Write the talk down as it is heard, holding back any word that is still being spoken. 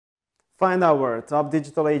Find our top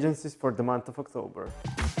digital agencies for the month of October.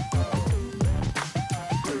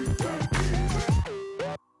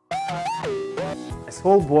 As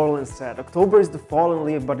Hall Borland said, October is the fallen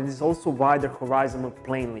leaf, but it is also wider horizon when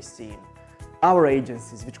plainly seen. Our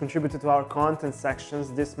agencies, which contributed to our content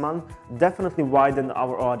sections this month, definitely widened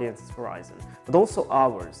our audience's horizon, but also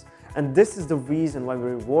ours. And this is the reason why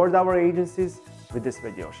we reward our agencies with this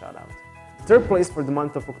video shoutout. Third place for the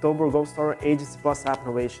month of October goes to our Agency Plus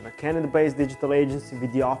Appnovation, a Canada-based digital agency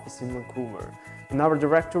with the office in Vancouver. In our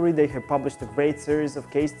directory, they have published a great series of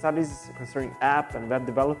case studies concerning app and web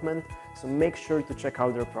development, so make sure to check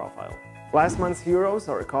out their profile. Last month's heroes,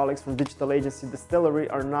 our colleagues from digital agency Distillery,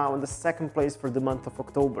 are now in the second place for the month of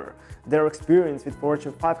October. Their experience with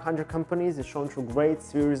Fortune 500 companies is shown through a great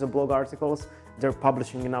series of blog articles they're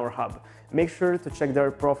publishing in our hub. Make sure to check their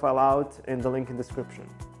profile out in the link in the description.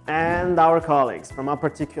 And our colleagues from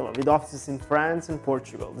Aparticula, with offices in France and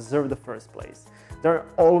Portugal, deserve the first place. They're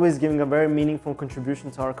always giving a very meaningful contribution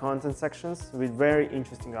to our content sections with very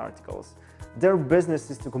interesting articles. Their business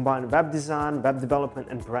is to combine web design, web development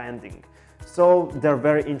and branding. So they're a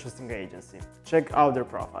very interesting agency. Check out their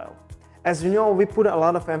profile. As you know, we put a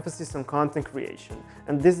lot of emphasis on content creation,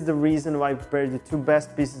 and this is the reason why I prepared the two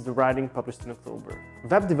best pieces of writing published in October.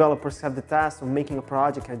 Web developers have the task of making a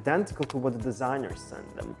project identical to what the designers send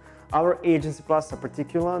them. Our Agency Plus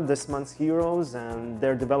Aparticula, this month's heroes, and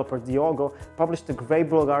their developer DIOGO published a great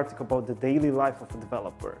blog article about the daily life of a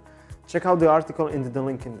developer. Check out the article in the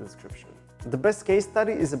link in the description. The best case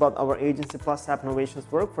study is about our Agency Plus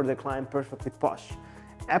Appnovation's work for their client Perfectly POSH.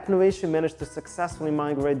 Appnovation managed to successfully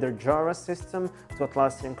migrate their JIRA system to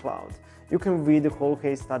ATLASSIAN cloud. You can read the whole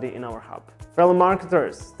case study in our hub. Fellow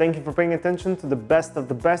marketers, thank you for paying attention to the best of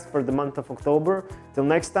the best for the month of October. Till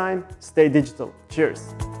next time, stay digital.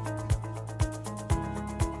 Cheers!